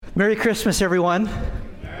Merry Christmas, everyone.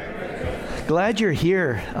 Glad you're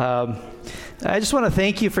here. I just want to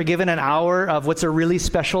thank you for giving an hour of what's a really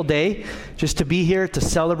special day, just to be here to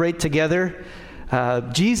celebrate together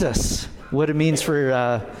Jesus, what it means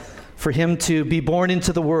for him to be born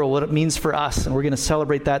into the world, what it means for us, and we're going to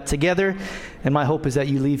celebrate that together. And my hope is that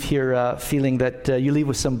you leave here feeling that you leave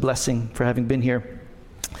with some blessing for having been here.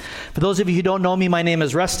 For those of you who don't know me, my name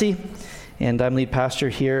is Rusty, and I'm lead pastor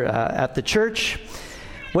here at the church.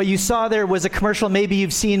 What you saw there was a commercial maybe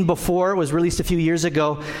you've seen before. It was released a few years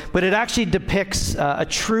ago, but it actually depicts a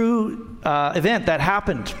true event that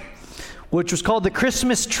happened, which was called the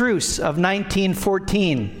Christmas Truce of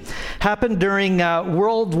 1914. Happened during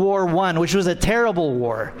World War I, which was a terrible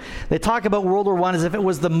war. They talk about World War I as if it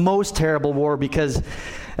was the most terrible war because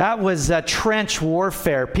that was trench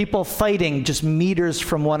warfare, people fighting just meters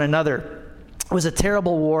from one another. It was a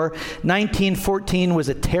terrible war. 1914 was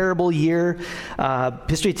a terrible year.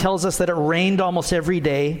 History tells us that it rained almost every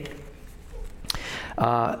day.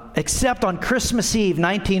 Except on Christmas Eve,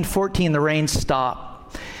 1914, the rain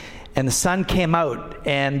stopped. And the sun came out,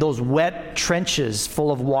 and those wet trenches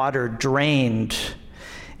full of water drained.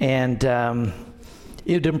 And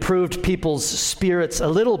it improved people's spirits a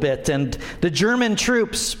little bit. And the German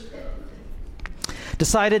troops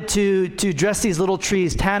decided to dress these little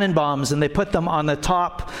trees tannenbaums, and they put them on the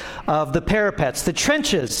top of the parapets, the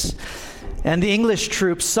trenches. And the English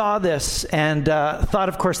troops saw this and thought,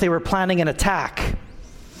 of course, they were planning an attack.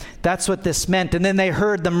 That's what this meant. And then they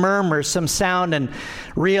heard the murmur, some sound, and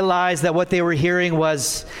realized that what they were hearing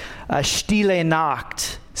was Stille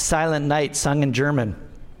Nacht, Silent Night, sung in German,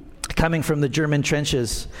 coming from the German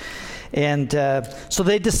trenches. And so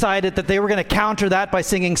they decided that they were going to counter that by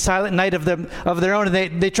singing Silent Night of their own.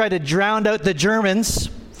 And they tried to drown out the Germans.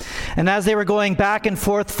 And as they were going back and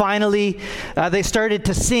forth, finally, they started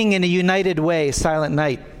to sing in a united way, Silent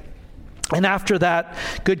Night. And after that,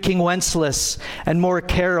 Good King Wenceslas and more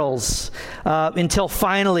carols, until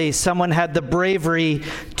finally someone had the bravery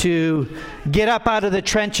to get up out of the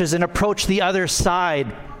trenches and approach the other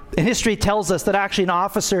side. And history tells us that actually an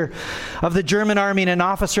officer of the German army and an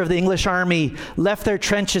officer of the English army left their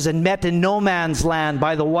trenches and met in no man's land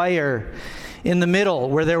by the wire in the middle,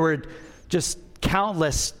 where there were just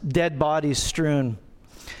countless dead bodies strewn.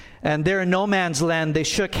 And there in no man's land, they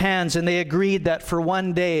shook hands and they agreed that for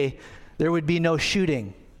one day there would be no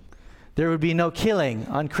shooting. There would be no killing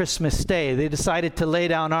on Christmas Day. They decided to lay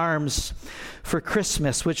down arms for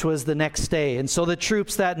Christmas, which was the next day. And so the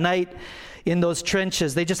troops that night in those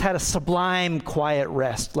trenches, they just had a sublime quiet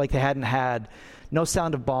rest like they hadn't had. No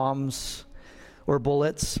sound of bombs or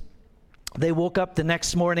bullets. They woke up the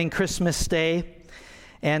next morning, Christmas Day,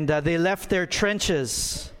 and they left their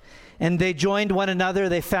trenches and they joined one another.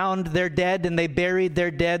 They found their dead and they buried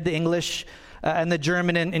their dead, the English and the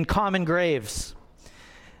German, in common graves.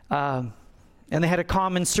 And they had a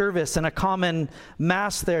common service and a common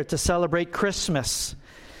mass there to celebrate Christmas.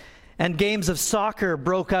 And games of soccer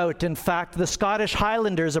broke out. In fact, the Scottish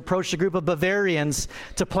Highlanders approached a group of Bavarians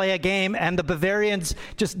to play a game, and the Bavarians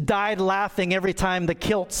just died laughing every time the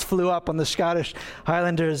kilts flew up on the Scottish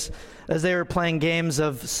Highlanders as they were playing games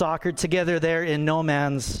of soccer together there in no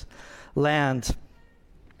man's land.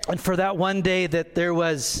 And for that one day that there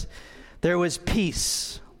was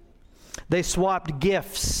peace. They swapped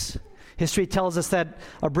gifts. History tells us that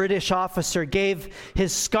a British officer gave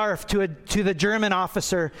his scarf to the German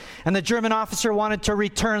officer, and the German officer wanted to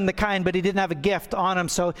return the kind, but he didn't have a gift on him,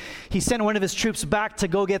 so he sent one of his troops back to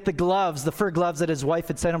go get the gloves, the fur gloves that his wife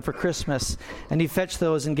had sent him for Christmas, and he fetched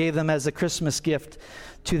those and gave them as a Christmas gift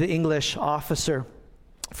to the English officer.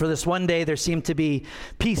 For this one day, there seemed to be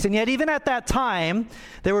peace, and yet even at that time,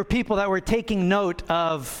 there were people that were taking note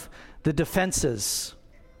of the defenses,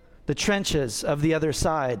 the trenches of the other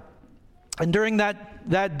side. And during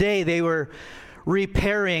that day, they were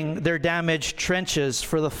repairing their damaged trenches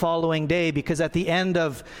for the following day, because at the end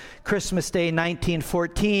of Christmas Day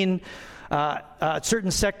 1914,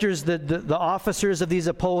 certain sectors, the officers of these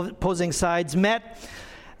opposing sides met,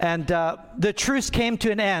 and the truce came to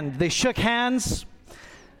an end. They shook hands,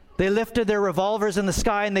 they lifted their revolvers in the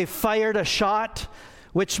sky, and they fired a shot,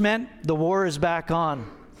 which meant the war is back on.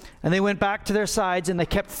 And they went back to their sides and they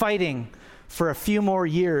kept fighting for a few more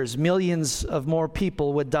years. Millions of more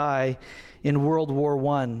people would die in World War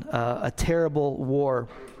I, a terrible war.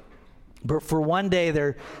 But for one day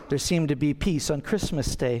there seemed to be peace on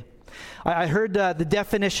Christmas Day. I heard the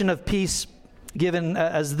definition of peace given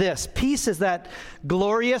as this. Peace is that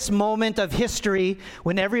glorious moment of history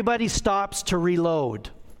when everybody stops to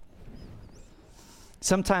reload.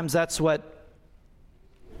 Sometimes that's what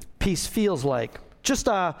peace feels like. just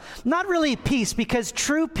not really peace, because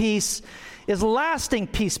true peace is lasting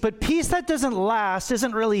peace. But peace that doesn't last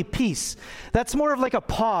isn't really peace. That's more of like a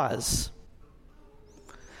pause.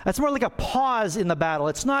 That's more like a pause in the battle.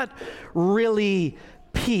 It's not really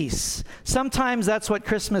peace. Sometimes that's what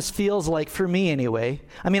Christmas feels like for me anyway.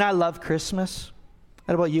 I mean, I love Christmas.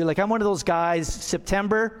 What about you? Like, I'm one of those guys,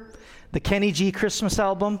 September, the Kenny G Christmas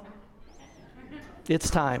album, it's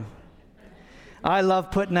time. I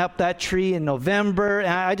love putting up that tree in November.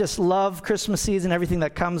 I just love Christmas season, everything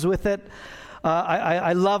that comes with it.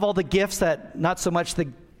 I love all the gifts, that not so much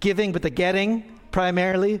the giving, but the getting,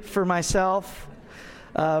 primarily for myself.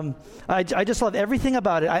 I just love everything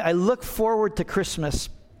about it. I look forward to Christmas.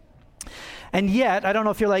 And yet, I don't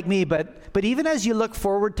know if you're like me, but even as you look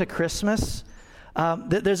forward to Christmas,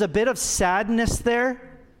 there's a bit of sadness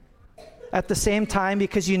there at the same time,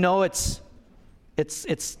 because you know it's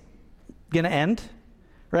going to end,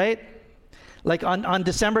 right? Like on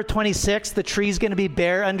December 26th, the tree's going to be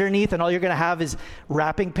bare underneath, and all you're going to have is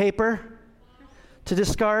wrapping paper to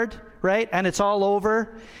discard, right? And it's all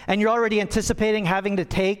over, and you're already anticipating having to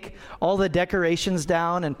take all the decorations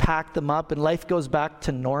down and pack them up, and life goes back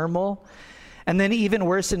to normal. And then even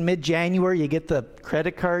worse, in mid-January, you get the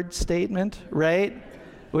credit card statement, right?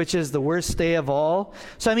 Which is the worst day of all.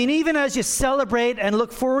 So, I mean, even as you celebrate and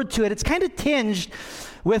look forward to it, it's kind of tinged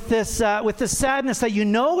with this sadness that you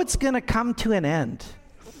know it's going to come to an end.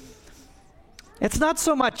 It's not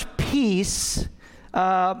so much peace,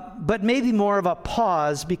 but maybe more of a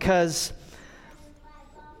pause, because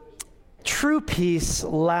true peace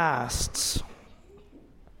lasts.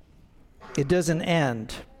 It doesn't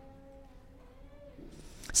end.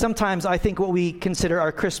 Sometimes I think what we consider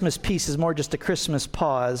our Christmas peace is more just a Christmas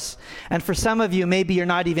pause. And for some of you, maybe you're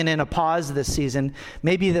not even in a pause this season.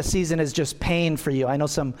 Maybe the season is just pain for you. I know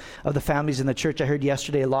some of the families in the church, I heard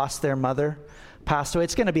yesterday, lost their mother, passed away.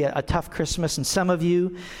 It's going to be a tough Christmas. And some of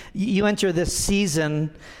you enter this season,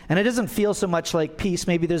 and it doesn't feel so much like peace.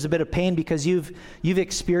 Maybe there's a bit of pain because you've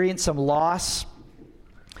experienced some loss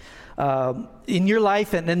in your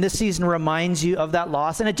life, and this season reminds you of that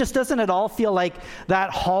loss. And it just doesn't at all feel like that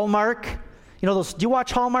Hallmark, do you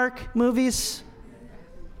watch Hallmark movies?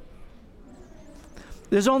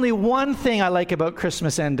 There's only one thing I like about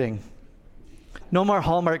Christmas ending. No more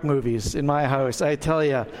Hallmark movies in my house, I tell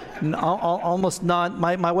you. Almost not.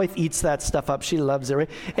 My wife eats that stuff up. She loves it. Right?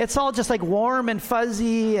 It's all just like warm and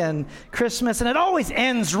fuzzy and Christmas, and it always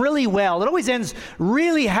ends really well. It always ends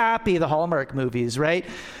really happy, the Hallmark movies, right?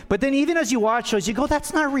 But then even as you watch those, you go,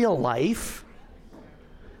 that's not real life.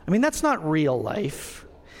 I mean, that's not real life.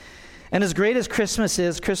 And as great as Christmas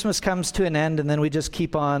is, Christmas comes to an end, and then we just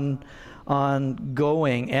keep on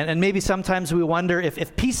going. And maybe sometimes we wonder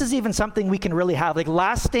if peace is even something we can really have. Like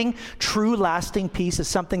true lasting peace is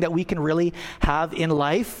something that we can really have in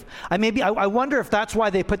life. I wonder if that's why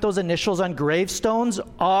they put those initials on gravestones,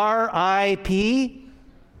 R.I.P.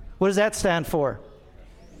 What does that stand for?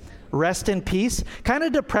 Rest in peace. Kind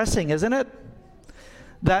of depressing, isn't it?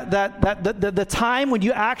 The time when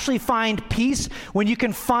you actually find peace, when you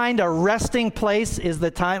can find a resting place, is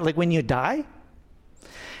the time, like when you die.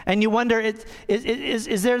 And you wonder,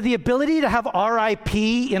 is there the ability to have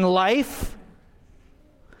R.I.P. in life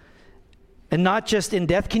and not just in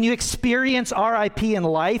death? Can you experience R.I.P. in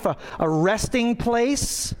life, a resting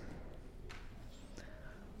place?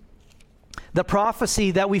 The prophecy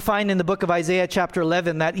that we find in the book of Isaiah chapter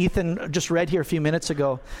 11 that Ethan just read here a few minutes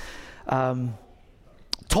ago,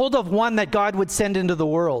 told of one that God would send into the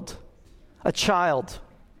world, a child.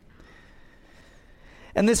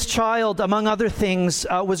 And this child, among other things,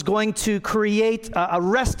 was going to create a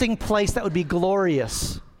resting place that would be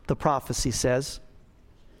glorious, the prophecy says.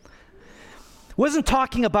 Wasn't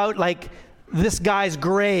talking about like this guy's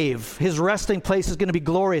grave. His resting place is going to be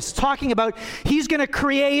glorious. Talking about he's going to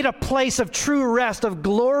create a place of true rest, of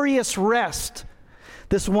glorious rest.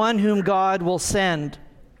 This one whom God will send.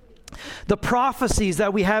 The prophecies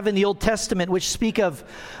that we have in the Old Testament, which speak of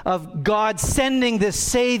God sending this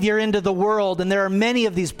Savior into the world, and there are many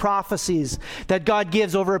of these prophecies that God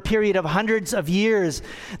gives over a period of hundreds of years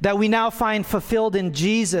that we now find fulfilled in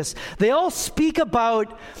Jesus. They all speak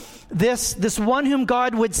about this one whom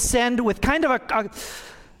God would send with kind of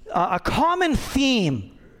a common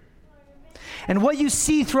theme. And what you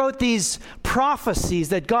see throughout these prophecies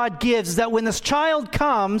that God gives is that when this child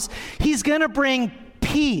comes, he's going to bring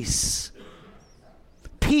peace.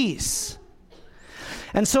 Peace.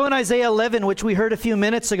 And so in Isaiah 11, which we heard a few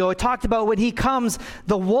minutes ago, it talked about when he comes,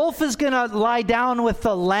 the wolf is going to lie down with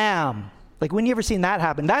the lamb. Like, when you ever seen that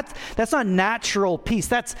happen? That's not natural peace.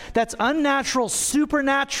 That's unnatural,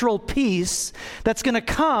 supernatural peace that's going to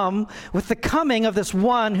come with the coming of this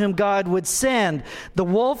one whom God would send. The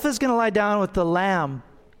wolf is going to lie down with the lamb.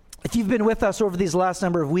 If you've been with us over these last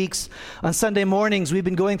number of weeks, on Sunday mornings, we've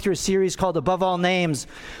been going through a series called Above All Names.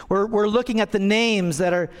 We're looking at the names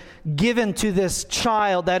that are given to this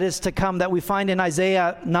child that is to come, that we find in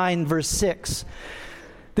Isaiah 9, verse 6.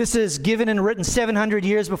 This is given and written 700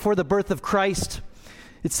 years before the birth of Christ.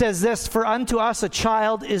 It says this: "For unto us a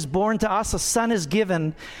child is born, to us a son is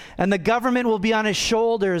given, and the government will be on his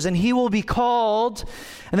shoulders, and he will be called,"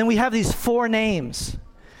 and then we have these 4 names.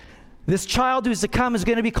 This child who's to come is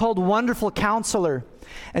going to be called Wonderful Counselor,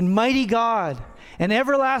 and Mighty God, and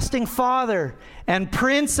Everlasting Father, and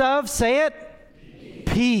Prince of, say it,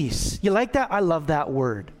 Peace. You like that? I love that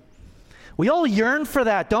word. We all yearn for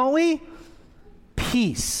that, don't we?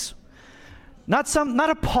 Peace. Not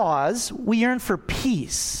a pause. We yearn for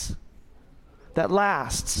peace that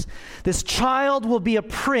lasts. This child will be a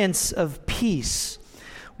prince of peace,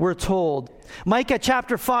 we're told. Micah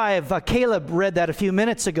chapter 5, Caleb read that a few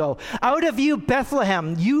minutes ago. "Out of you,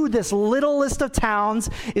 Bethlehem, you, this little list of towns,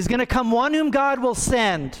 is going to come one whom God will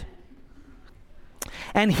send.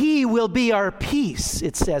 And he will be our peace,"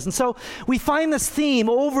 it says. And so we find this theme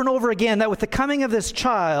over and over again, that with the coming of this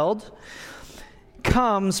child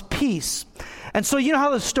comes peace. And so you know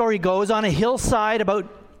how the story goes. On a hillside about,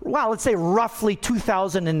 well, let's say roughly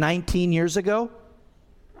 2019 years ago.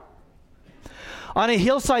 On a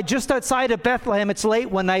hillside just outside of Bethlehem, it's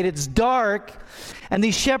late one night, it's dark, and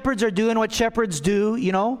these shepherds are doing what shepherds do,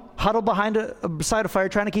 huddled beside a fire,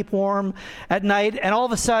 trying to keep warm at night. And all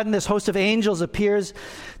of a sudden, this host of angels appears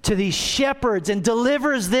to these shepherds and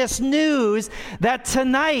delivers this news that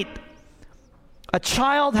tonight a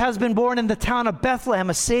child has been born in the town of Bethlehem.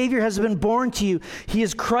 A Savior has been born to you. He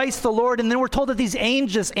is Christ the Lord. And then we're told that these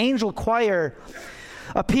angel choir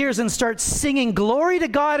appears and starts singing, "Glory to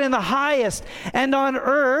God in the highest, and on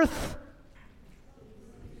earth,"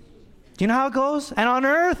 do you know how it goes? "And on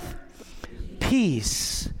earth,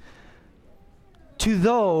 peace to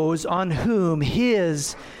those on whom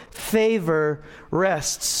his favor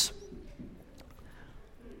rests."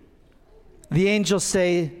 The angels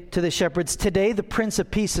say to the shepherds, "Today the Prince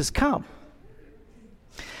of Peace has come."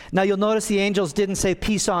 Now you'll notice the angels didn't say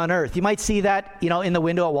peace on earth. You might see that, in the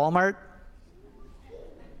window at Walmart.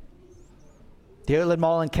 The Outlet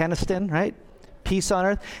Mall in Kenniston, right? Peace on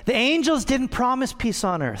earth. The angels didn't promise peace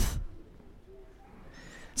on earth.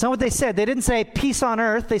 It's not what they said. They didn't say peace on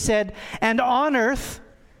earth. They said, "And on earth,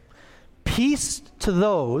 peace to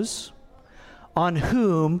those on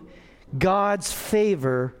whom God's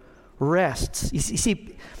favor rests." You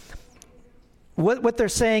see, what they're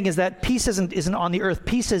saying is that peace isn't on the earth.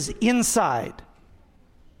 Peace is inside.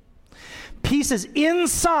 Peace is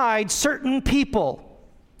inside certain people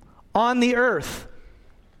on the earth.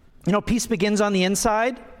 Peace begins on the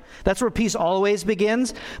inside. That's where peace always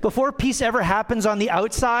begins. Before peace ever happens on the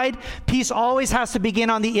outside, peace always has to begin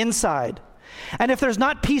on the inside. And if there's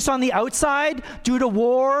not peace on the outside due to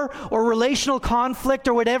war or relational conflict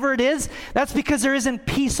or whatever it is, that's because there isn't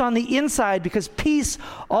peace on the inside, because peace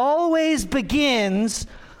always begins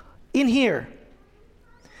in here.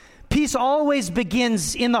 Peace always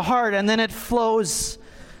begins in the heart, and then it flows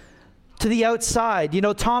to the outside.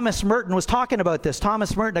 Thomas Merton was talking about this.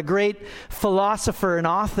 Thomas Merton, a great philosopher and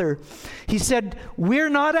author, he said, "We're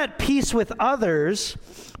not at peace with others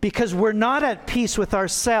because we're not at peace with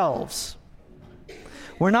ourselves."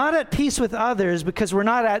 We're not at peace with others because we're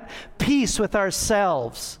not at peace with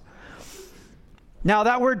ourselves. Now,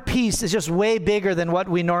 that word peace is just way bigger than what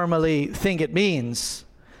we normally think it means.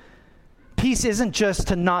 Peace isn't just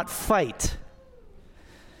to not fight.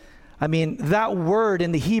 I mean, that word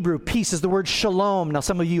in the Hebrew, peace, is the word shalom. Now,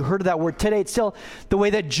 some of you heard of that word today. It's still the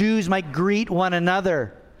way that Jews might greet one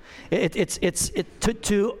another. It's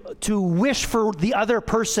to wish for the other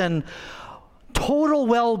person total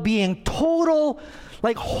well-being, total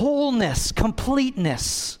wholeness,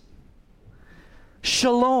 completeness.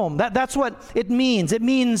 Shalom. That's what it means. It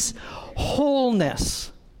means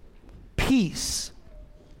wholeness, peace.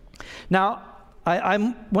 Now,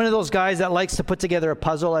 I'm one of those guys that likes to put together a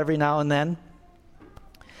puzzle every now and then.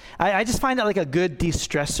 I just find it like a good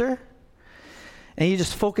de-stressor. And you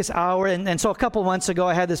just focus hour. And so a couple months ago,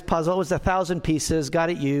 I had this puzzle. It was 1,000 pieces. Got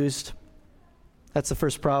it used. That's the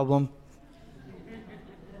first problem.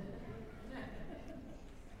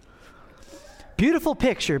 Beautiful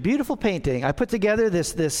picture, beautiful painting. I put together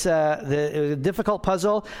the difficult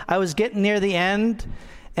puzzle. I was getting near the end,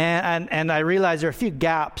 and I realized there are a few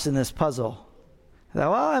gaps in this puzzle.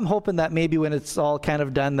 Well, I'm hoping that maybe when it's all kind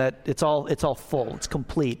of done that it's all full, it's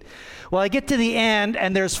complete. Well, I get to the end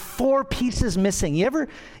and there's 4 pieces missing. You ever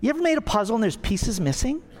made a puzzle and there's pieces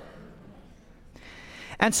missing?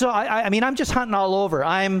 And so I'm just hunting all over.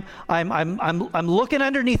 I'm looking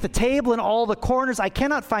underneath the table in all the corners. I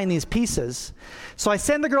cannot find these pieces. So I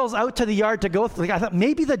send the girls out to the yard to go through. I thought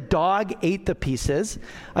maybe the dog ate the pieces.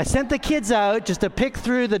 I sent the kids out just to pick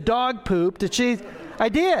through the dog poop. I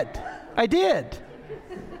did.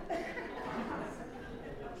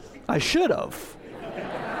 I should have.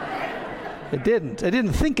 I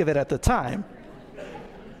didn't think of it at the time.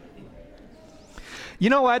 You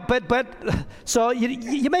know what? But so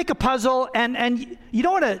you make a puzzle and you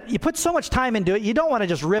don't want to. You put so much time into it. You don't want to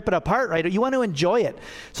just rip it apart, right? You want to enjoy it.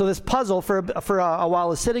 So this puzzle for a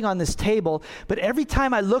while is sitting on this table. But every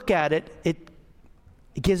time I look at it, it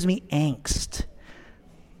gives me angst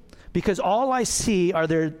because all I see are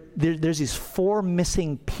there's these 4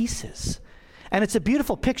 missing pieces. And it's a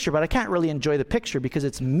beautiful picture, but I can't really enjoy the picture because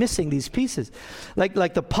it's missing these pieces.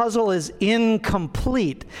 Like the puzzle is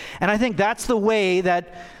incomplete. And I think that's the way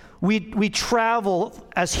that we travel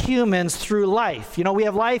as humans through life. You know, we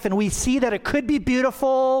have life and we see that it could be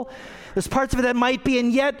beautiful. There's parts of it that might be,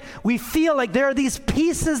 and yet we feel like there are these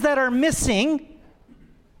pieces that are missing.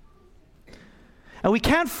 And we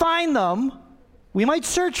can't find them. We might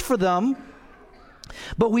search for them.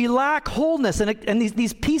 But we lack wholeness, and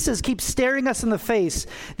these pieces keep staring us in the face,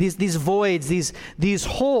 these voids, these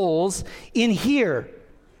holes in here,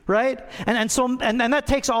 right? And that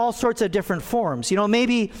takes all sorts of different forms. You know,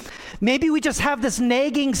 maybe we just have this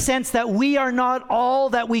nagging sense that we are not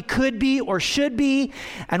all that we could be or should be,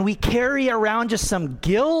 and we carry around just some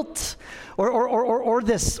guilt or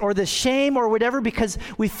this shame or whatever because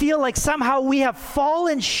we feel like somehow we have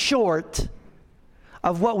fallen short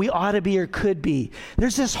of what we ought to be or could be.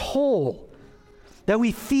 There's this hole that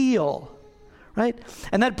we feel, right?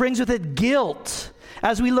 And that brings with it guilt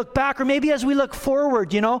as we look back or maybe as we look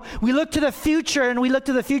forward, you know. We look to the future and we look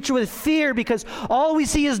to the future with fear because all we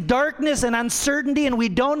see is darkness and uncertainty and we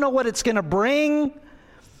don't know what it's going to bring.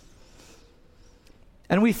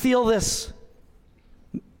 And we feel this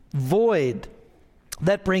void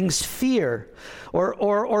that brings fear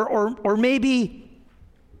or maybe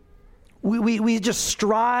we just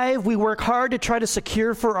strive, we work hard to try to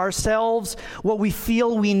secure for ourselves what we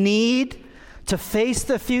feel we need to face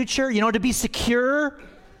the future, you know, to be secure.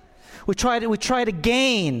 We try to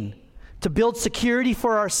gain, to build security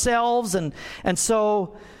for ourselves, and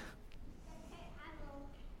so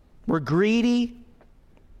we're greedy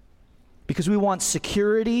because we want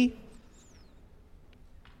security.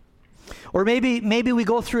 Or maybe we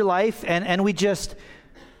go through life and we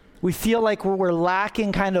feel like we're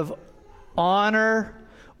lacking kind of honor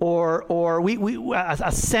or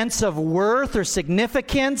a sense of worth or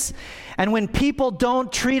significance. And when people don't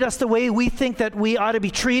treat us the way we think that we ought to be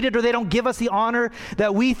treated, or they don't give us the honor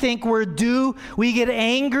that we think we're due, we get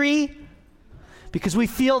angry because we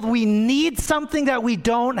feel we need something that we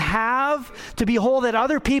don't have to be whole, that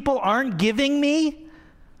other people aren't giving me.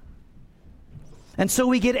 And so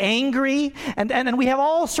we get angry, and we have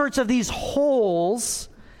all sorts of these holes,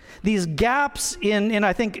 these gaps in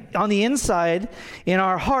I think on the inside in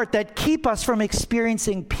our heart that keep us from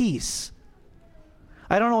experiencing peace.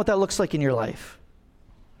 I don't know what that looks like in your life.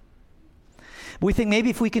 We think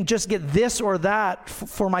maybe if we can just get this or that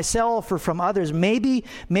for myself or from others, maybe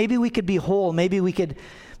we could be whole, maybe we could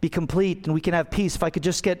be complete and we can have peace. If I could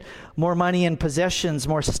just get more money and possessions,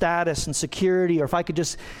 more status and security, or if I could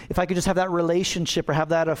just have that relationship or have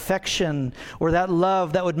that affection or that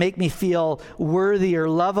love that would make me feel worthy or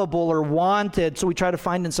lovable or wanted. So we try to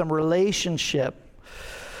find in some relationship,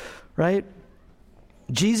 right?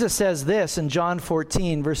 Jesus says this in John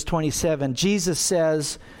 14, verse 27. Jesus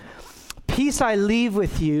says, "Peace I leave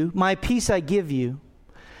with you, my peace I give you.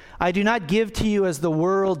 I do not give to you as the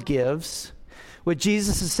world gives." What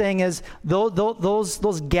Jesus is saying is,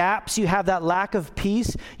 those gaps you have, that lack of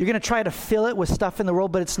peace, you're going to try to fill it with stuff in the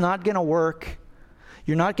world, but it's not going to work.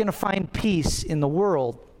 You're not going to find peace in the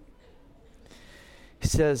world. He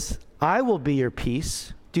says, "I will be your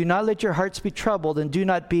peace. Do not let your hearts be troubled, and do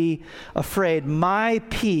not be afraid. My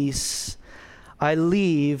peace I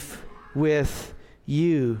leave with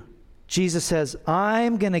you." Jesus says,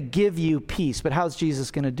 I'm going to give you peace. But how's Jesus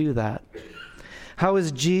going to do that? How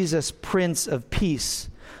is Jesus Prince of Peace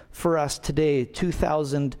for us today,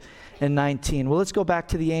 2019? Well, let's go back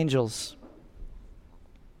to the angels.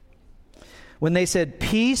 When they said,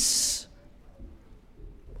 "Peace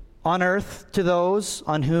on earth to those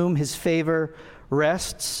on whom his favor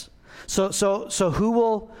rests." So who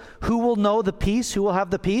will know the peace? Who will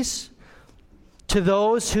have the peace? to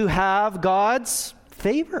those who have God's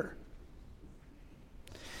favor.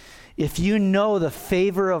 If you know the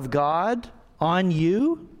favor of God on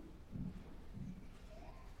you,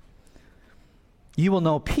 you will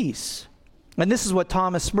know peace. And this is what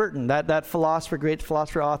Thomas Merton, that philosopher, great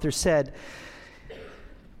philosopher, author, said,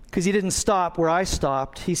 because he didn't stop where I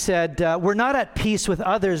stopped. He said, we're not at peace with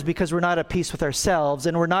others because we're not at peace with ourselves,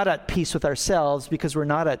 and we're not at peace with ourselves because we're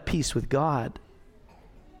not at peace with God.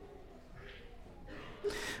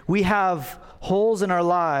 We have holes in our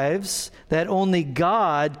lives that only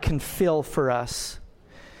God can fill for us.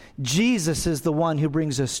 Jesus is the one who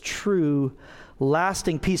brings us true,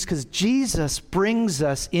 lasting peace, because Jesus brings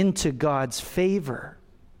us into God's favor.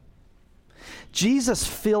 Jesus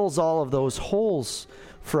fills all of those holes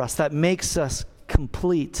for us. That makes us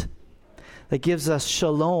complete. That gives us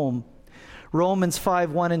shalom. Romans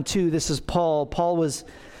 5:1-2, this is Paul. Paul was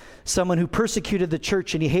someone who persecuted the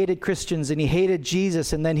church, and he hated Christians, and he hated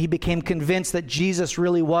Jesus, and then he became convinced that Jesus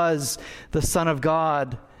really was the Son of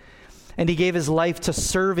God. And he gave his life to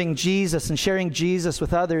serving Jesus and sharing Jesus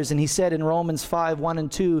with others. And he said in Romans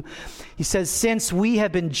 5:1-2, he says, since we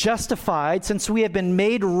have been justified, since we have been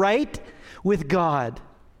made right with God,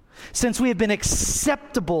 since we have been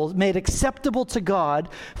made acceptable to God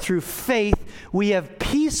through faith, we have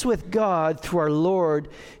peace with God through our Lord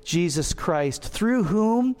Jesus Christ, through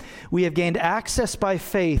whom we have gained access by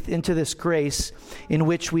faith into this grace in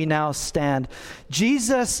which we now stand.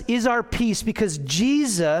 Jesus is our peace because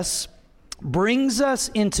Jesus brings us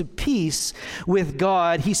into peace with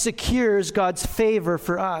God. He secures God's favor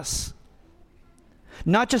for us.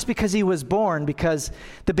 Not just because he was born, because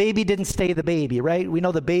the baby didn't stay the baby, right? We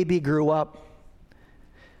know the baby grew up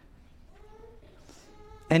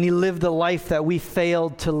and he lived the life that we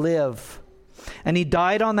failed to live. And he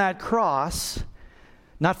died on that cross,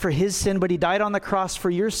 not for his sin, but he died on the cross for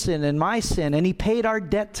your sin and my sin. And he paid our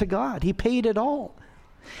debt to God. He paid it all.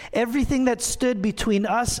 Everything that stood between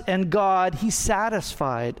us and God, he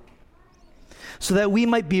satisfied, so that we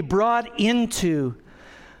might be brought into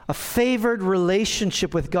a favored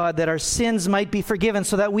relationship with God, that our sins might be forgiven,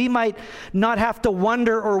 so that we might not have to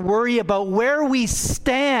wonder or worry about where we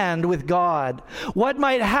stand with God, what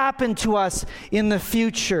might happen to us in the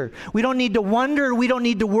future. We don't need to wonder, we don't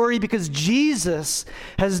need to worry, because Jesus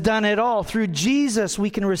has done it all. Through Jesus, we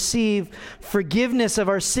can receive forgiveness of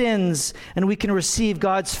our sins, and we can receive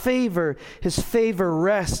God's favor. His favor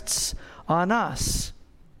rests on us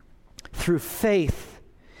through faith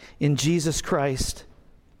in Jesus Christ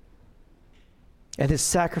and his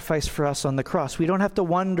sacrifice for us on the cross. We don't have to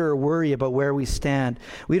wonder or worry about where we stand.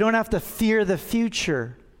 We don't have to fear the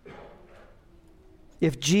future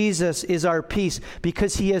if Jesus is our peace,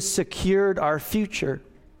 because he has secured our future.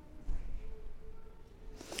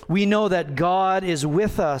 We know that God is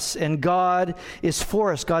with us and God is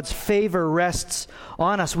for us. God's favor rests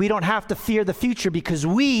on us. We don't have to fear the future because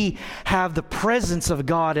we have the presence of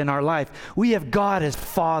God in our life. We have God as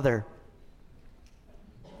Father.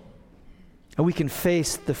 And we can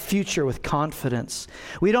face the future with confidence.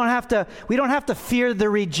 We don't have to fear the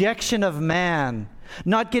rejection of man,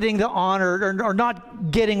 not getting the honor or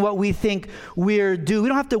not getting what we think we're due. We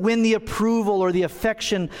don't have to win the approval or the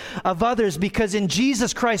affection of others, because in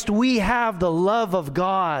Jesus Christ we have the love of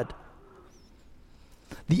God,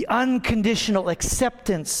 the unconditional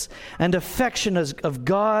acceptance and affection of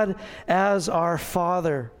God as our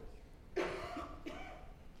Father.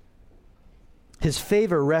 His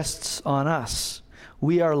favor rests on us.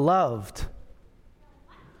 We are loved.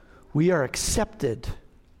 We are accepted.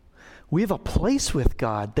 We have a place with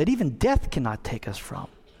God that even death cannot take us from.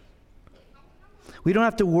 We don't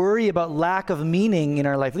have to worry about lack of meaning in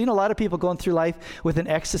our life. You know, a lot of people going through life with an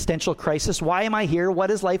existential crisis. Why am I here? What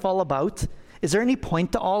is life all about? Is there any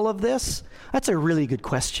point to all of this? That's a really good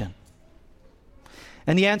question.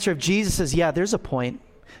 And the answer of Jesus is, yeah, there's a point.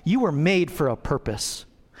 You were made for a purpose.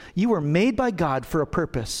 You were made by God for a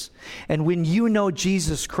purpose. And when you know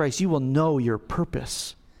Jesus Christ, you will know your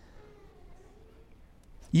purpose.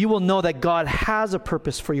 You will know that God has a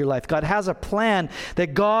purpose for your life. God has a plan,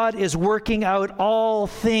 that God is working out all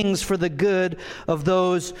things for the good of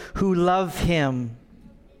those who love him,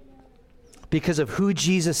 because of who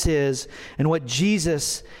Jesus is and what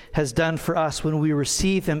Jesus has done for us when we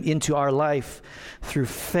receive him into our life through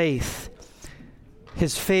faith.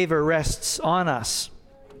 His favor rests on us.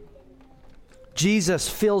 Jesus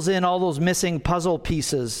fills in all those missing puzzle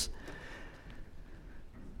pieces,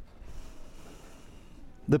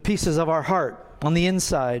 the pieces of our heart on the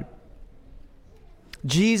inside.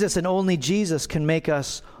 Jesus and only Jesus can make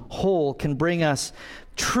us whole, can bring us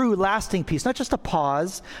true, lasting peace. Not just a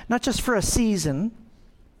pause, not just for a season,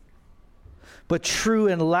 but true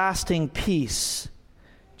and lasting peace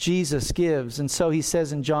Jesus gives. And so he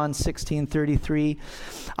says in John 16:33,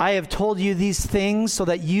 I have told you these things so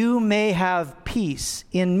that you may have peace.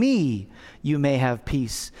 In me you may have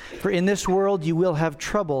peace. For in this world you will have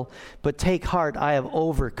trouble, but take heart, I have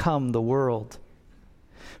overcome the world.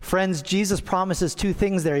 Friends, Jesus promises two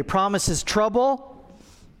things there. He promises trouble.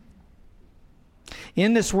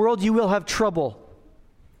 In this world you will have trouble.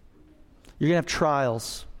 You're going to have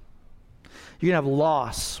trials. You're going to have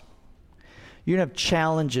loss. You're going to have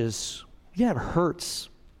challenges. You're going to have hurts.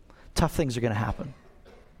 Tough things are going to happen.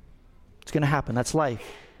 It's going to happen. That's life.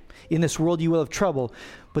 In this world you will have trouble.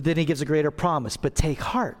 But then he gives a greater promise. But take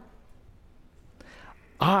heart.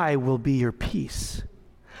 I will be your peace.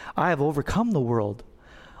 I have overcome the world.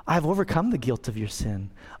 I have overcome the guilt of your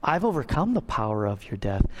sin. I've overcome the power of your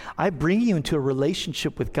death. I bring you into a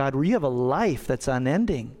relationship with God where you have a life that's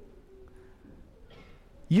unending.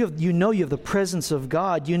 You know you have the presence of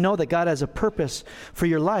God. You know that God has a purpose for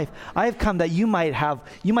your life. I have come that you might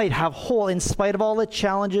have whole, in spite of all the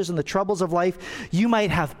challenges and the troubles of life, you might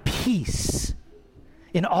have peace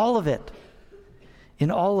in all of it. In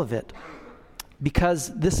all of it.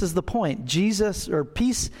 Because this is the point.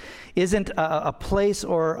 Peace isn't a place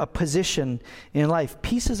or a position in life.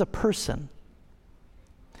 Peace is a person.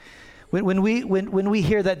 When we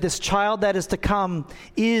hear that this child that is to come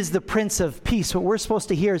is the Prince of Peace, what we're supposed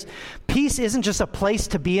to hear is peace isn't just a place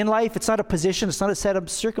to be in life. It's not a position. It's not a set of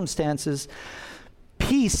circumstances.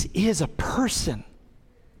 Peace is a person.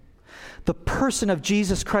 The person of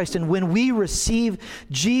Jesus Christ. And when we receive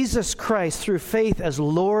Jesus Christ through faith as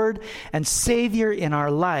Lord and Savior in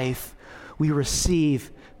our life, we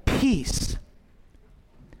receive peace.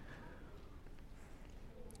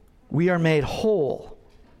 We are made whole.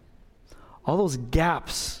 All those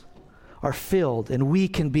gaps are filled, and we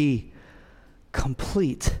can be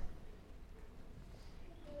complete.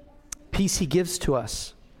 Peace he gives to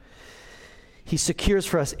us. He secures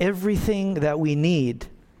for us everything that we need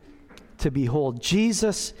to be whole.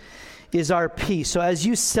 Jesus is our peace. So as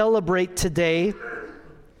you celebrate today,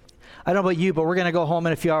 I don't know about you, but we're going to go home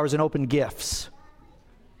in a few hours and open gifts.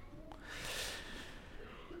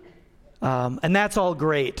 And that's all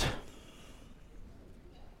great.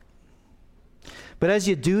 But as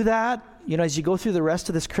you do that, as you go through the rest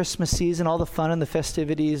of this Christmas season, all the fun and the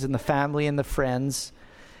festivities and the family and the friends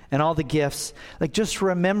and all the gifts, just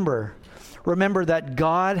remember that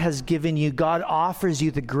God has given you, God offers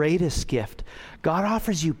you the greatest gift. God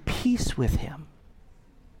offers you peace with him.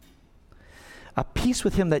 A peace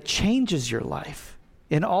with him that changes your life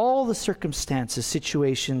in all the circumstances,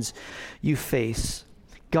 situations you face.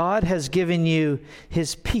 God has given you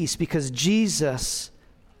his peace because Jesus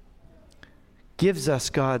gives us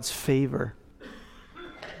God's favor.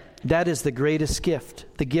 That is the greatest gift,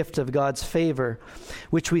 the gift of God's favor,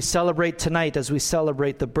 which we celebrate tonight as we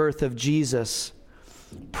celebrate the birth of Jesus,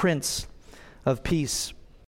 Prince of Peace.